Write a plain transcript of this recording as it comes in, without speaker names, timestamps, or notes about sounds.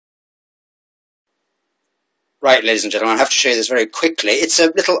Right, ladies and gentlemen, I have to show you this very quickly. It's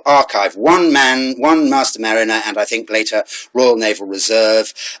a little archive. One man, one master mariner, and I think later Royal Naval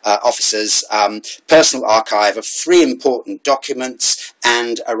Reserve officers' personal archive of 3 important documents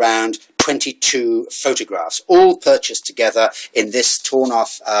and around 22 photographs, all purchased together in this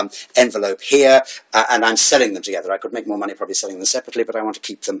torn-off envelope here, and I'm selling them together. I could make more money probably selling them separately, but I want to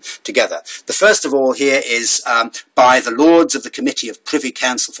keep them together. The first of all here is by the Lords of the Committee of Privy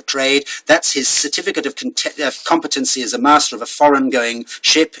Council for Trade. That's his certificate of competency as a master of a foreign-going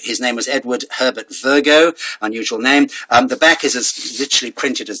ship. His name was Edward Herbert Virgo, unusual name. The back is as richly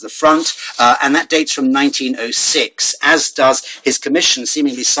printed as the front, and that dates from 1906, as does his commission,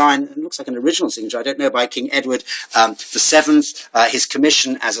 seemingly signed, it looks like an original signature, I don't know, by King Edward VII, his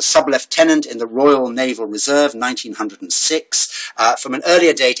commission as a sub-lieutenant in the Royal Naval Reserve, 1906. From an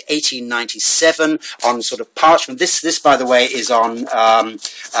earlier date, 1897, on sort of parchment. This, by the way, is on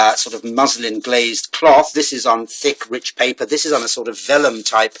sort of muslin glazed cloth. This is on thick, rich paper. This is on a sort of vellum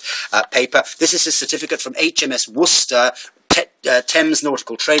type paper. This is a certificate from HMS Worcester, Thames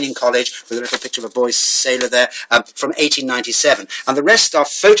Nautical Training College, with a little picture of a boy sailor there, from 1897. And the rest are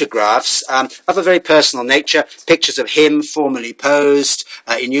photographs of a very personal nature, pictures of him formally posed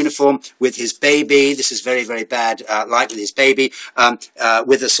in uniform with his baby. This is very, very bad light with his baby,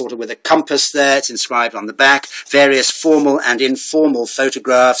 with a compass there. It's inscribed on the back. Various formal and informal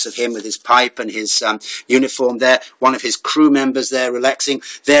photographs of him with his pipe and his uniform there. One of his crew members there relaxing.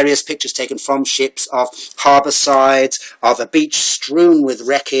 Various pictures taken from ships of harbour sides, of a beach strewn with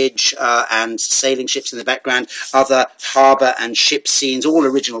wreckage and sailing ships in the background, other harbour and ship scenes, all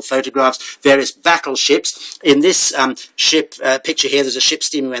original photographs, various battleships. In this ship picture here, there's a ship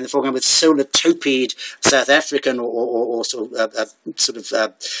steaming away in the foreground with solar-topied South African or sort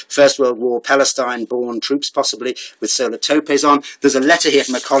of First World War Palestine-born troops, possibly, with solar topes on. There's a letter here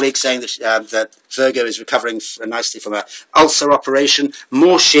from a colleague saying that, that Virgo is recovering nicely from an ulcer operation.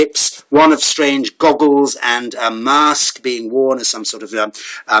 More ships, one of strange goggles and a mask being worn as some sort of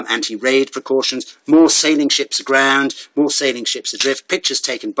anti-raid precautions. More sailing ships aground, more sailing ships adrift. Pictures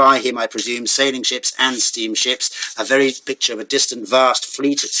taken by him, I presume, sailing ships and steamships. A very picture of a distant, vast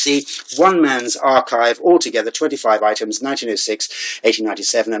fleet at sea. One man's archive, altogether 25 items, 1906,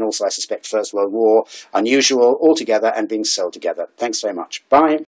 1897, and also, I suspect, First World War. Unusual, altogether, and being sold together. Thanks very much. Bye.